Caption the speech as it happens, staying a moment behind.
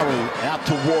Out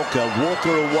to Walker.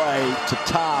 Walker away to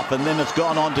Tarp, and then it's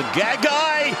gone on to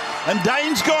Gagai. And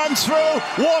Dane's gone through.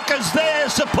 Walker's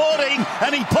there supporting,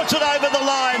 and he puts it over the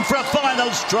line for a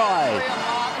finals try.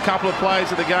 Couple of plays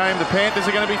of the game. The Panthers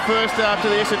are going to be first after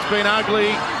this. It's been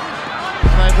ugly.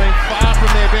 They've been far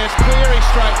from their best. Cleary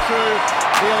straight through.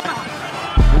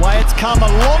 The way it's come,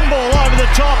 a long ball over the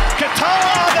top.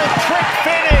 Qatar, the trick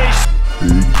finish.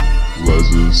 Big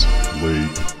Les's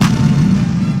League.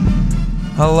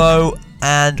 Hello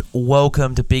and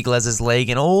welcome to Big Les's League,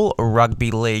 an all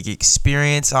rugby league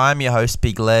experience. I'm your host,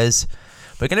 Big Les.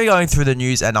 We're going to be going through the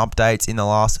news and updates in the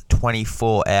last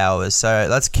 24 hours. So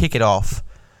let's kick it off.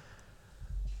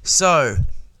 So,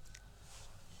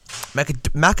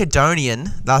 Macedonian,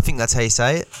 I think that's how you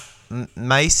say it.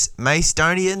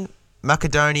 Macedonian,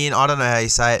 I don't know how you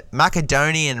say it.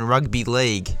 Macedonian Rugby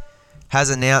League has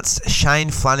announced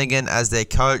Shane Flanagan as their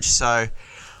coach. So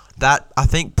that, I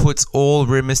think, puts all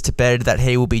rumours to bed that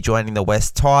he will be joining the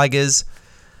West Tigers.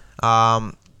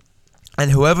 And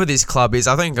whoever this club is,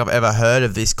 I don't think I've ever heard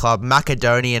of this club,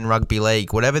 Macedonian Rugby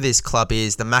League. Whatever this club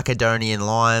is, the Macedonian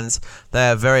Lions,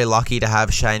 they are very lucky to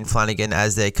have Shane Flanagan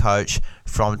as their coach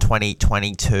from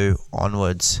 2022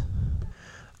 onwards.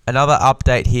 Another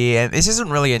update here, and this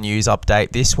isn't really a news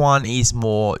update. This one is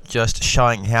more just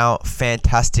showing how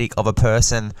fantastic of a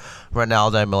person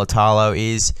Ronaldo Mulitalo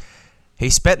is. He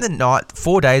spent the night,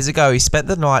 4 days ago, he spent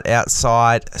the night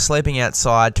outside, sleeping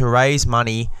outside to raise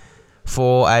money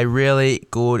for a really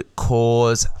good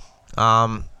cause.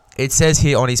 It says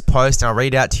here on his post, and I'll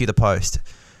read out to you the post.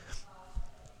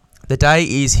 The day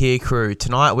is here, crew.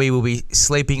 Tonight we will be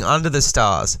sleeping under the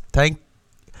stars. Thank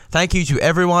you to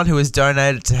everyone who has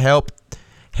donated to help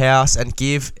house and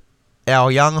give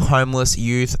our young homeless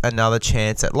youth another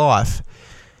chance at life.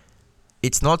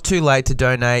 It's not too late to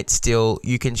donate still.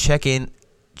 You can check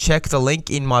the link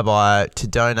in my bio to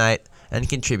donate and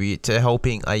contribute to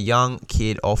helping a young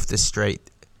kid off the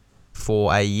street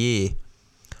for a year.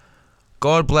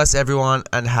 God bless everyone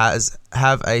and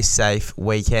have a safe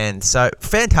weekend. So,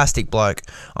 fantastic bloke.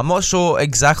 I'm not sure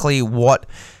exactly what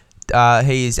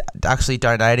he is actually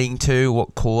donating to,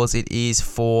 what cause it is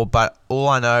for, but all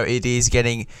I know is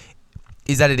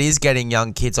that it is getting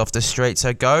young kids off the street.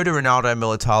 So go to Ronaldo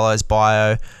Mulitalo's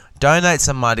bio, donate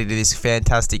some money to this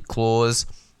fantastic cause,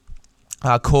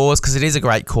 because it is a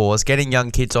great cause, getting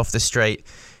young kids off the street.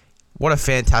 What a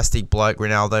fantastic bloke,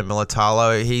 Ronaldo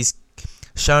Mulitalo. He's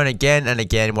shown again and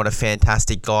again what a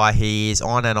fantastic guy he is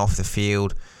on and off the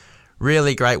field.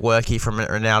 Really great work here from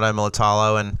Ronaldo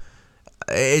Mulitalo, and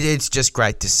it's just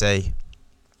great to see.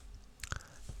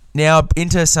 Now,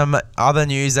 into some other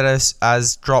news that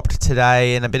has dropped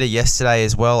today and a bit of yesterday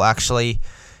as well, actually.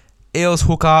 Eels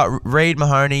hooker Reid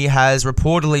Mahoney has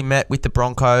reportedly met with the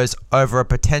Broncos over a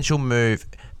potential move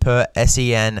per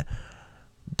SEN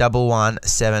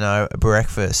 1170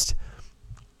 breakfast.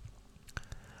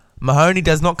 Mahoney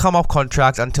does not come off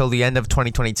contract until the end of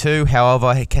 2022,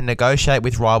 however, he can negotiate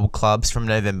with rival clubs from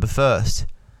November 1st.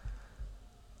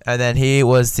 And then here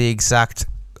was the exact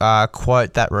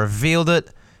quote that revealed it.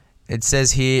 It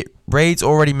says here, Reid's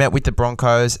already met with the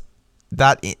Broncos.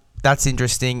 That's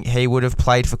interesting. He would have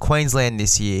played for Queensland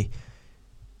this year,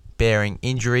 bearing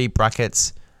injury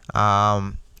brackets.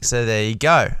 So there you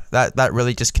go. That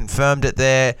really just confirmed it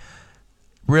there.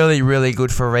 Really, really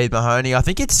good for Reid Mahoney. I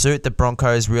think it'd suit the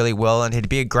Broncos really well, and he'd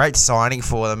be a great signing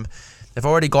for them. They've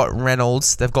already got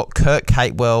Reynolds. They've got Kurt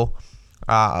Capewell.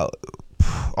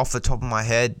 Off the top of my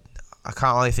head, I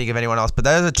can't really think of anyone else, but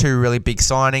those are two really big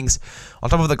signings on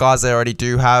top of the guys they already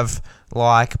do have,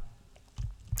 like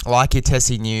your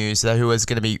Tessie News, who is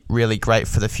going to be really great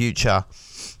for the future.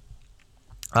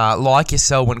 Like your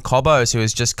Selwyn Cobbos, who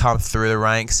has just come through the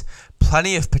ranks.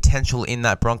 Plenty of potential in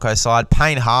that Broncos side.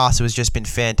 Payne Haas, who has just been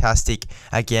fantastic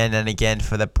again and again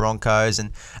for the Broncos,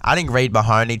 and adding Reid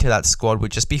Mahoney to that squad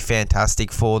would just be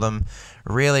fantastic for them.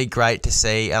 Really great to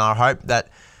see, and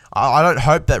I don't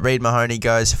hope that Reid Mahoney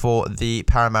goes for the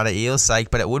Parramatta Eels'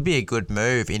 sake, but it would be a good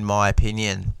move in my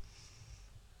opinion.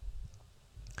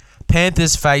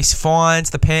 Panthers face fines.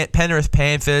 The Penrith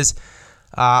Panthers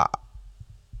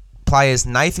players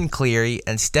Nathan Cleary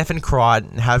and Stephen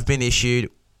Crichton have been issued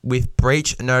with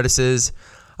breach notices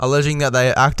alleging that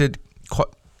they acted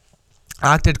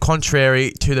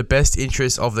contrary to the best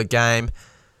interests of the game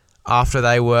after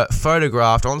they were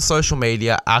photographed on social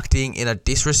media acting in a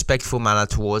disrespectful manner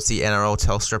towards the NRL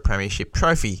Telstra Premiership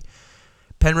Trophy.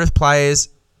 Penrith Panthers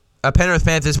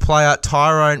player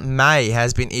Tyrone May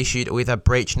has been issued with a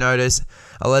breach notice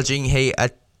alleging he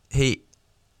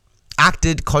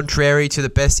acted contrary to the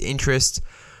best interests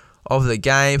of the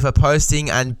game for posting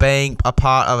and being a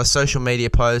part of a social media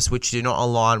post which do not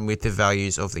align with the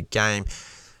values of the game.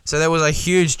 So there was a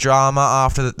huge drama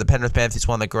after the Penrith Panthers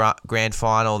won the grand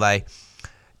final. They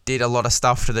did a lot of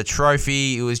stuff to the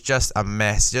trophy. It was just a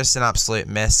mess, just an absolute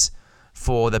mess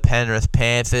for the Penrith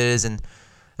Panthers, and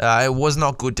it was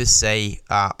not good to see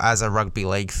as a rugby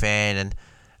league fan and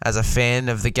as a fan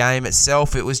of the game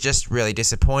itself. It was just really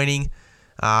disappointing,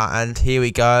 and here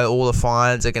we go. All the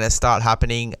fines are going to start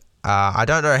happening. I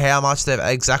don't know how much they've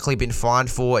exactly been fined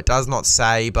for. It does not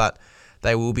say, but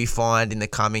they will be fined in the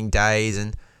coming days,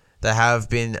 and they have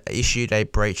been issued a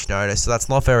breach notice, so that's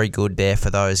not very good there for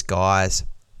those guys.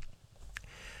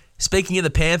 Speaking of the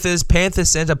Panthers, Panthers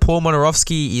centre Paul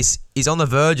Momirovski is on the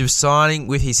verge of signing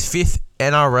with his 5th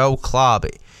NRL club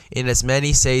in as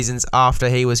many seasons after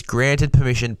he was granted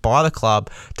permission by the club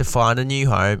to find a new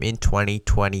home in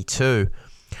 2022.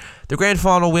 The grand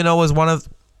final winner was one of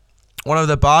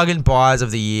the bargain buyers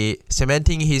of the year,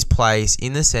 cementing his place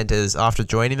in the centres after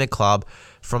joining the club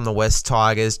from the West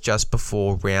Tigers just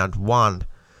before round 1.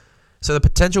 So the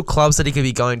potential clubs that he could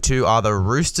be going to are the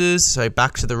Roosters. So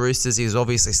back to the Roosters. He's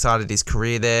obviously started his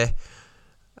career there.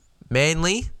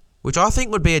 Manly, which I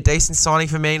think would be a decent signing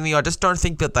for Manly. I just don't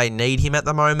think that they need him at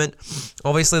the moment.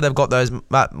 Obviously, they've got those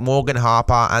Morgan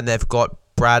Harper and they've got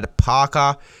Brad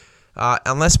Parker.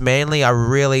 Unless Manly are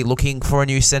really looking for a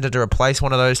new centre to replace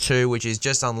one of those two, which is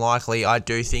just unlikely, I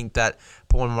do think that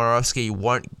Paul Momirovski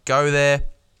won't go there.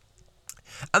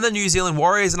 And the New Zealand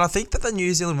Warriors, and I think that the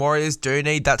New Zealand Warriors do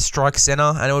need that strike centre,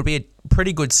 and it would be a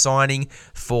pretty good signing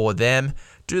for them.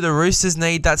 Do the Roosters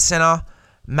need that centre?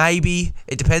 Maybe.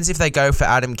 It depends if they go for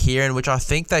Adam Keighran, which I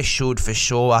think they should for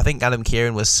sure. I think Adam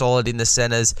Keighran was solid in the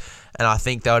centres, and I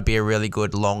think that would be a really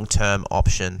good long-term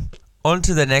option. On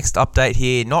to the next update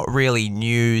here. Not really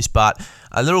news, but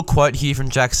a little quote here from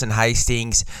Jackson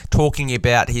Hastings talking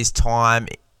about his time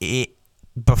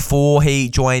before he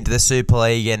joined the Super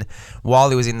League and while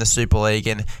he was in the Super League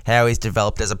and how he's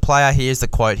developed as a player. Here's the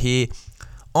quote here.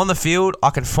 On the field, I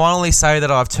can finally say that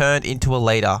I've turned into a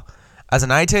leader. As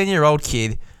an 18-year-old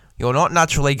kid, you're not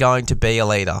naturally going to be a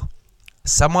leader.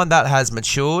 Someone that has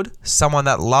matured, someone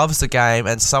that loves the game,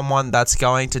 and someone that's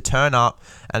going to turn up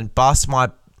and bust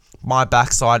my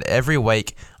backside every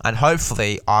week, and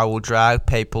hopefully I will drag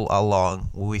people along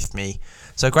with me.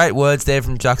 So great words there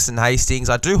from Jackson Hastings.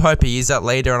 I do hope he is that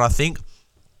leader, and I think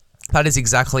that is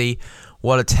exactly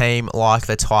what a team like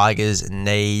the Tigers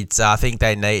needs. I think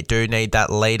they do need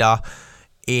that leader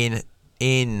in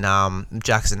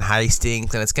Jackson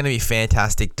Hastings, and it's going to be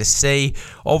fantastic to see.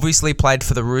 Obviously played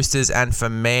for the Roosters and for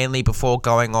Manly before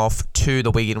going off to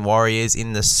the Wigan Warriors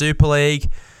in the Super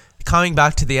League. Coming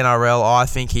back to the NRL, I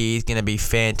think he is going to be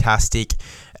fantastic,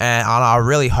 and I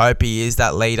really hope he is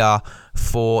that leader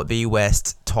for the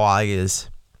West Tigers.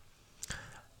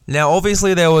 Now,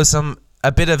 obviously, there was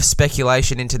a bit of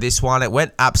speculation into this one. It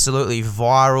went absolutely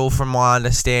viral from my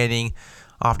understanding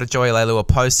after Joey Leilua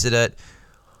posted it.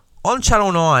 On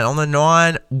Channel 9, on the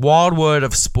 9 Wild Word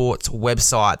of Sports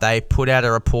website, they put out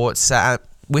a report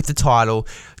with the title,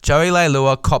 Joey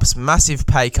Leilua cops massive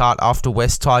pay cut after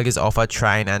West Tigers offer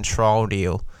train and trial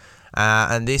deal.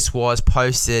 And this was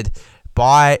posted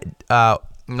by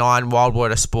 9 Wild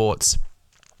Word of Sports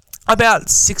about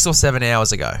 6 or 7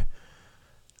 hours ago.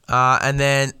 And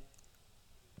then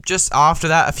just after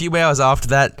that, a few hours after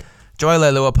that, Joey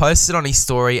Leilua posted on his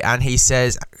story and he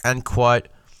says, and quote,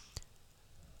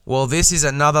 well, this is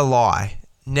another lie.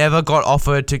 Never got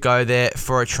offered to go there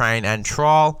for a train and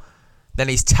trial. Then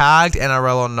he's tagged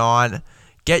NRL on 9.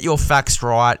 Get your facts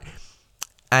right.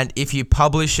 And if you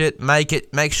publish it,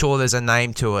 make sure there's a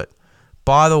name to it.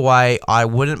 By the way, I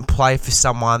wouldn't play for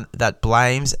someone that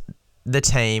blames the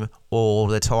team all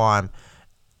the time.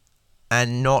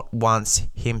 And not once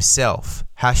himself.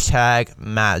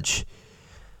 #Madge.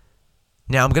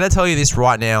 Now, I'm going to tell you this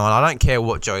right now, and I don't care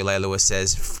what Joey Leilua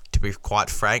says, to be quite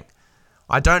frank.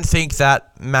 I don't think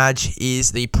that Madge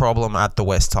is the problem at the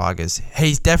West Tigers.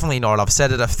 He's definitely not. I've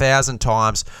said it 1,000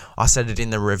 times. I said it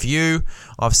in the review.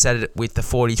 I've said it with the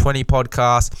 40-20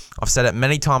 podcast. I've said it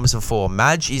many times before.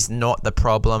 Madge is not the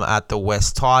problem at the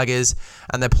West Tigers,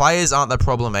 and the players aren't the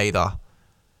problem either.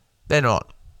 They're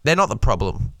not. They're not the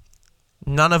problem.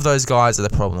 None of those guys are the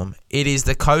problem. It is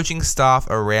the coaching staff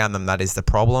around them that is the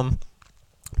problem.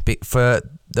 For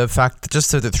the fact,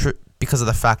 because of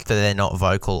the fact that they're not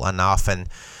vocal enough, and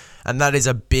that is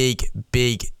a big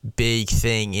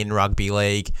thing in rugby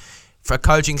league. For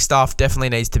coaching staff, definitely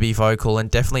needs to be vocal and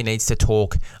definitely needs to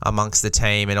talk amongst the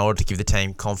team in order to give the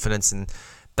team confidence, and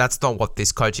that's not what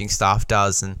this coaching staff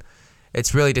does, and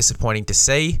it's really disappointing to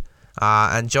see.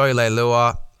 And Joey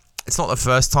Leilua, it's not the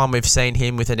first time we've seen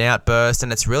him with an outburst,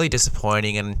 and it's really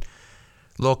disappointing. And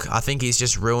look, I think he's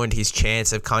just ruined his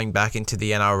chance of coming back into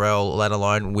the NRL, let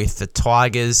alone with the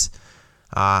Tigers.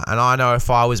 And I know if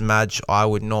I was Madge, I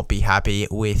would not be happy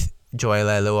with Joy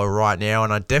Leilua right now,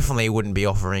 and I definitely wouldn't be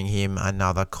offering him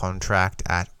another contract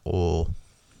at all.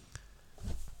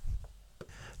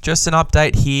 Just an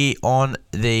update here on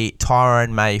the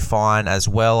Tyrone May fine as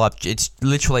well. It's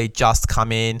literally just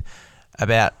come in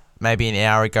about maybe an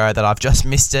hour ago that I've just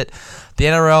missed it. The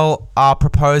NRL are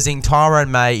proposing Tyrone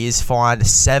May is fined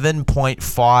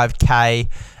 $7.5K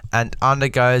and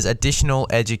undergoes additional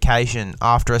education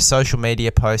after a social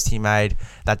media post he made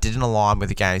that didn't align with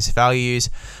the game's values.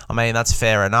 I mean, that's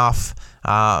fair enough,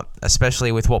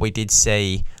 especially with what we did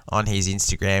see on his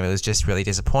Instagram. It was just really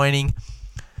disappointing.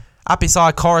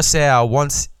 Apisai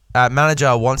Coruscant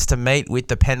manager wants to meet with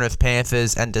the Penrith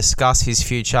Panthers and discuss his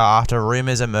future after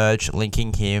rumours emerge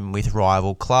linking him with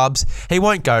rival clubs. He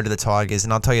won't go to the Tigers,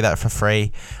 and I'll tell you that for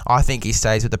free. I think he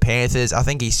stays with the Panthers. I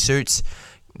think he suits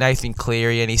Nathan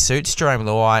Cleary and he suits Jarome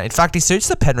Luai. In fact, he suits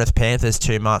the Penrith Panthers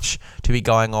too much to be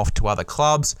going off to other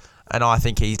clubs, and I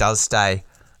think he does stay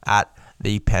at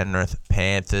the Penrith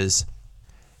Panthers.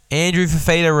 Andrew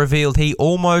Fifita revealed he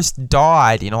almost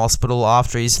died in hospital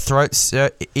after his throat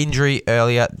injury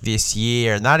earlier this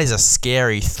year, and that is a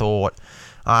scary thought.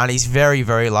 And he's very,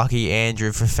 very lucky,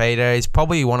 Andrew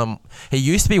Fifita. He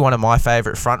used to be one of my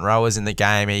favourite front rowers in the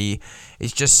game. He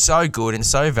is just so good and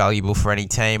so valuable for any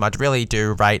team. I really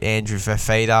do rate Andrew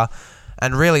Fifita,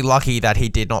 and really lucky that he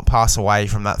did not pass away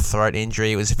from that throat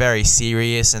injury. It was very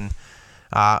serious, and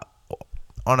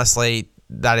honestly,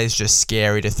 that is just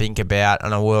scary to think about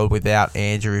in a world without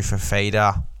Andrew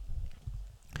Fifita.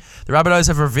 The Rabbitohs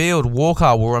have revealed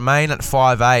Walker will remain at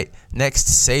 5'8" next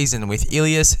season, with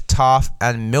Ilias, Taaffe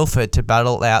and Milford to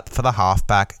battle out for the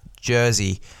halfback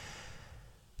jersey.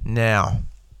 Now,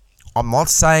 I'm not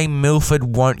saying Milford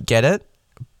won't get it,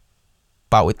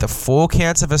 but with the 4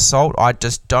 counts of assault, I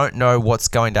just don't know what's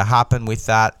going to happen with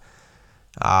that.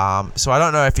 So I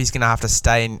don't know if he's going to have to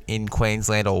stay in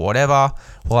Queensland or whatever.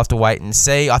 We'll have to wait and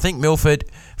see. I think Milford,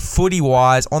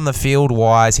 footy-wise, on the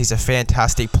field-wise, he's a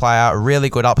fantastic player. Really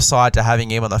good upside to having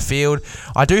him on the field.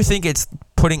 I do think it's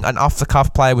putting an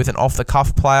off-the-cuff player with an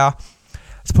off-the-cuff player.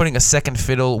 It's putting a second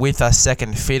fiddle with a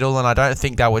second fiddle, and I don't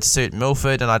think that would suit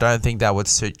Milford, and I don't think that would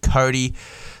suit Cody.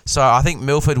 So I think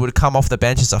Milford would come off the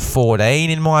bench as a 14,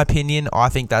 in my opinion. I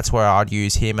think that's where I'd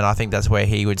use him, and I think that's where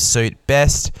he would suit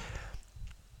best.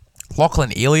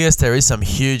 Lachlan Ilias, there is some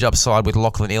huge upside with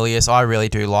Lachlan Ilias. I really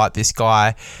do like this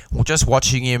guy. Well, just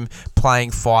watching him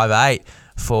playing 5'8"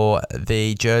 for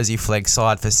the Jersey Flegg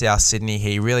side for South Sydney,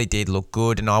 he really did look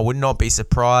good, and I would not be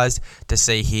surprised to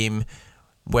see him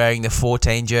wearing the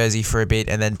 14 jersey for a bit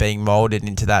and then being moulded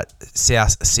into that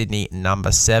South Sydney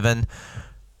number 7.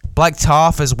 Blake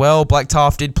Taaffe as well. Blake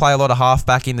Taaffe did play a lot of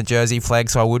halfback in the Jersey Flegg,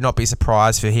 so I would not be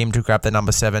surprised for him to grab the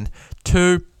number 7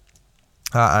 too.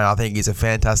 And I think he's a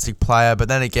fantastic player. But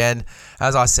then again,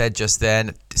 as I said just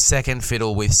then, second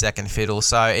fiddle with second fiddle.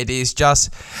 So it's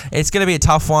going to be a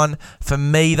tough one. For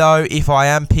me, though, if I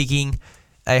am picking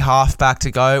a halfback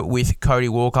to go with Cody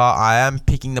Walker, I am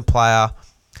picking the player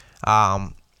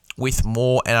with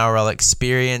more NRL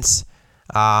experience,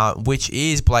 which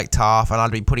is Blake Taaffe. And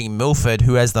I'd be putting Milford,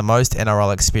 who has the most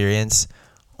NRL experience,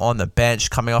 on the bench,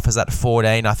 coming off as that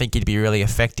 14. I think he'd be really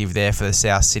effective there for the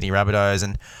South Sydney Rabbitohs.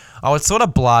 And I would sort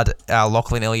of blood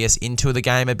Lachlan Ilias into the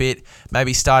game a bit.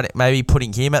 Maybe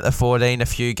putting him at the 14 a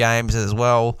few games as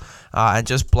well, and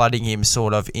just blooding him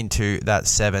sort of into that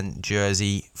 7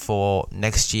 jersey for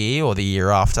next year or the year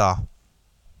after.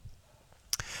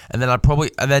 And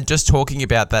then just talking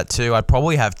about that too, I'd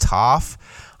probably have Taaffe.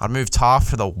 I'd move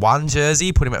Taaffe for the 1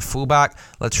 jersey, put him at fullback,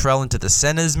 Latrell into the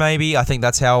centres maybe. I think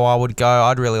that's how I would go.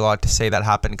 I'd really like to see that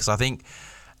happen, because I think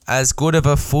as good of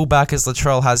a fullback as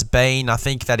Latrell has been, I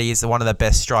think that he is one of the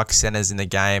best strike centres in the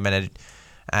game,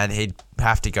 and he'd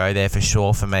have to go there for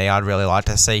sure for me. I'd really like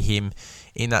to see him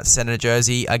in that centre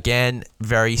jersey again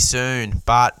very soon.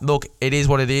 But look, it is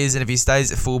what it is, and if he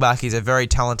stays at fullback, he's a very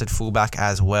talented fullback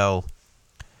as well.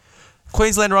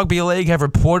 Queensland Rugby League have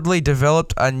reportedly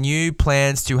developed a new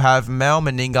plans to have Mal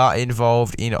Meninga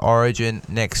involved in Origin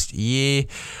next year.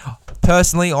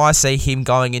 Personally, I see him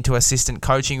going into assistant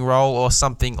coaching role or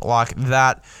something like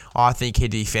that. I think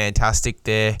he'd be fantastic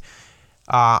there.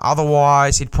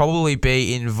 Otherwise, he'd probably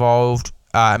be involved,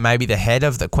 maybe the head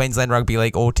of the Queensland Rugby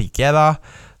League altogether,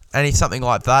 and something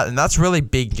like that. And that's really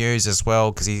big news as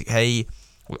well, because he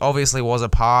obviously was a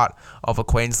part of a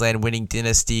Queensland winning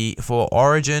dynasty for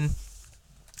Origin,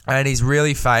 and he's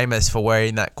really famous for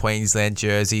wearing that Queensland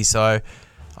jersey. So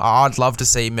I'd love to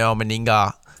see Mal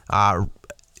Meninga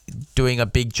doing a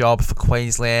big job for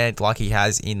Queensland like he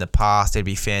has in the past. It'd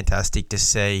be fantastic to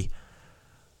see.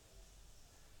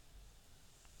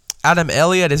 Adam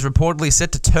Elliott is reportedly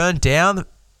set to turn down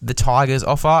the Tigers'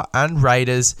 offer, and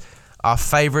Raiders are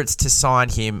favourites to sign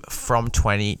him from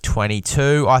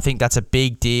 2022. I think that's a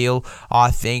big deal. I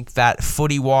think that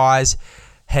footy-wise,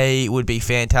 he would be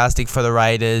fantastic for the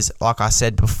Raiders, like I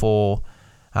said before.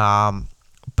 But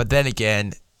then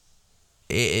again,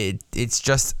 it's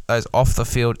just those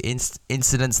off-the-field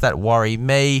incidents that worry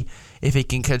me. If he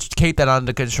can keep that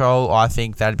under control, I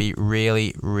think that'd be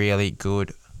really, really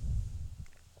good.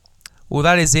 Well,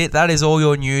 that is it. That is all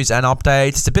your news and updates.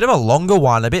 It's a bit of a longer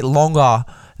one, a bit longer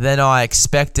than I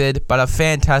expected, but a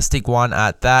fantastic one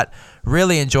at that.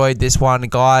 Really enjoyed this one,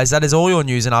 guys. That is all your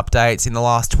news and updates in the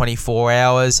last 24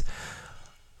 hours.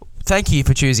 Thank you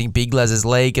for choosing Big Les's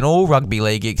League and all rugby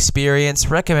league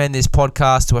experience. Recommend this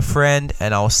podcast to a friend,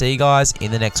 and I'll see you guys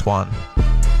in the next one.